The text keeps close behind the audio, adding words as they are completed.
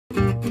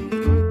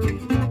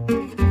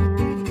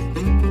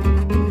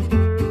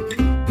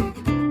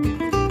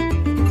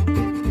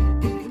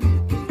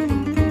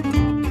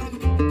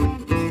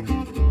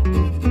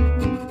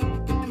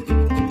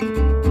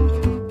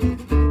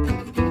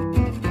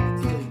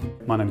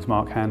My name is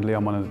Mark Handley.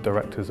 I'm one of the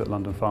directors at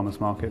London Farmers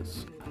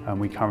Markets, and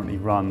we currently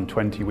run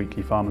 20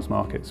 weekly farmers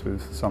markets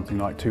with something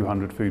like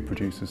 200 food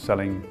producers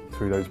selling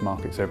through those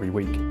markets every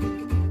week.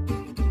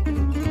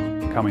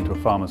 Coming to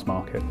a farmers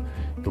market,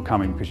 you're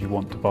coming because you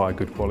want to buy a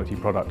good quality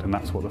product, and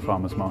that's what the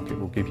farmers market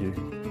will give you.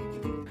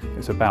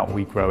 It's about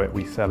we grow it,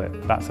 we sell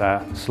it. That's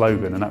our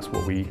slogan, and that's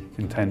what we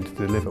intend to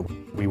deliver.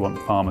 We want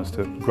farmers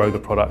to grow the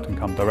product and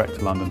come direct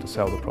to London to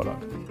sell the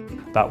product.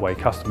 That way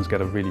customers get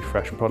a really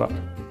fresh product,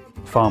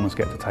 farmers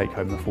get to take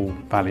home the full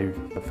value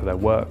for their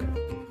work,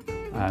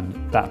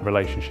 and that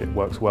relationship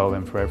works well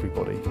then for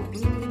everybody.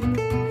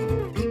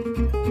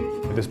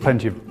 There's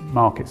plenty of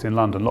markets in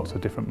London, lots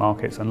of different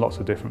markets and lots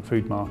of different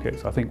food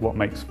markets. I think what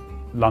makes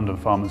London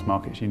Farmers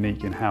Markets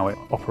unique in how it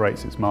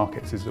operates its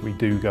markets is that we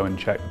do go and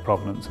check the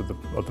provenance of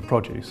the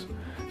produce.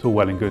 It's all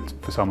well and good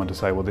for someone to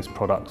say, well, this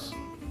product's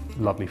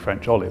lovely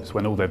French olives,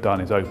 when all they've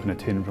done is open a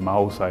tin from a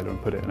wholesaler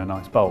and put it in a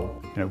nice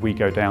bowl. You know, we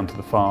go down to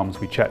the farms,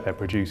 we check they're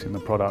producing the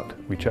product,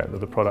 we check that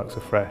the products are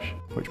fresh,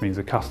 which means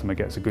the customer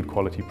gets a good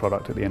quality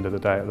product at the end of the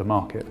day at the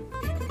market.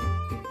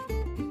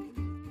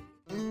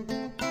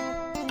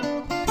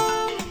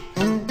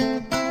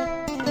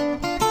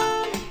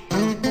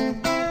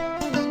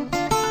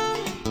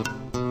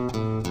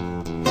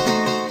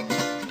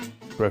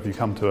 If you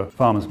come to a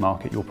farmer's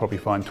market, you'll probably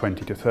find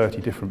 20 to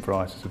 30 different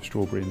varieties of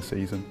strawberry in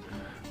season,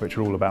 which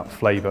are all about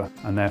flavour,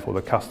 and therefore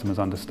the customers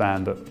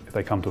understand that if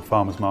they come to a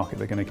farmer's market,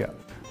 they're going to get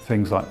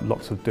things like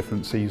lots of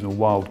different seasonal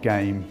wild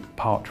game,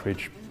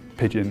 partridge,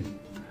 pigeon,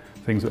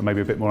 things that are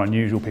maybe a bit more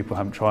unusual, people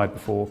haven't tried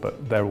before,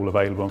 but they're all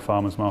available on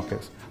farmers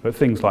markets. But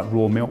things like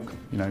raw milk,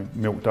 you know,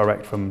 milk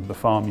direct from the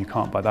farm, you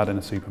can't buy that in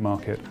a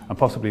supermarket. And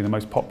possibly the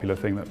most popular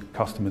thing that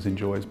customers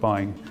enjoy is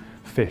buying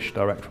fish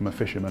direct from a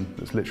fisherman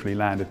that's literally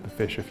landed the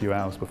fish a few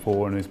hours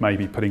before and is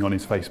maybe putting on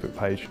his Facebook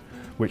page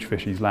which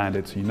fish he's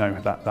landed, so you know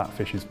that that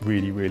fish is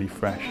really, really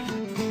fresh.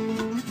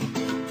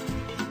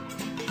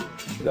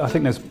 I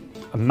think there's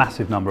a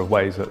massive number of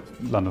ways that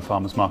London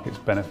Farmers Markets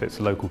benefits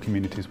the local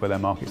communities where their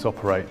markets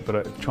operate,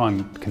 but to try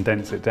and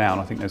condense it down,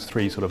 I think there's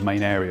three sort of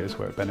main areas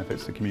where it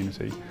benefits the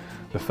community.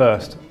 The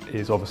first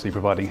is obviously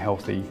providing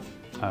healthy,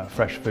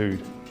 fresh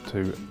food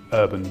to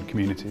urban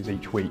communities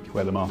each week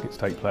where the markets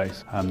take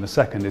place. The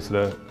second is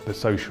the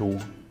social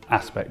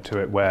aspect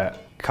to it, where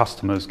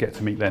customers get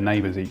to meet their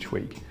neighbours each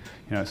week.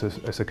 You know,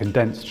 it's a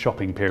condensed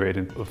shopping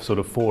period of sort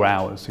of 4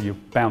 hours, so you're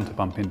bound to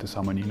bump into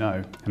someone you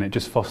know, and it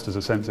just fosters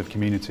a sense of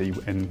community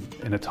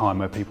in a time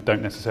where people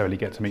don't necessarily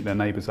get to meet their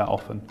neighbours that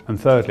often. And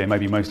thirdly, and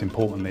maybe most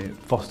importantly, it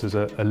fosters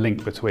a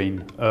link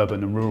between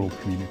urban and rural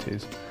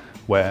communities,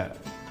 where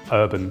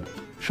urban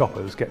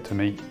shoppers get to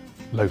meet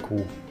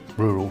local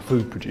rural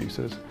food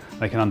producers.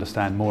 They can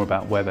understand more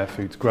about where their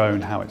food's grown,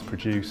 how it's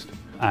produced,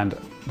 and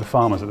the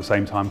farmers at the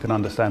same time can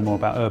understand more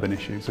about urban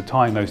issues. So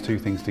tying those two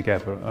things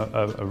together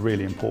are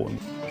really important.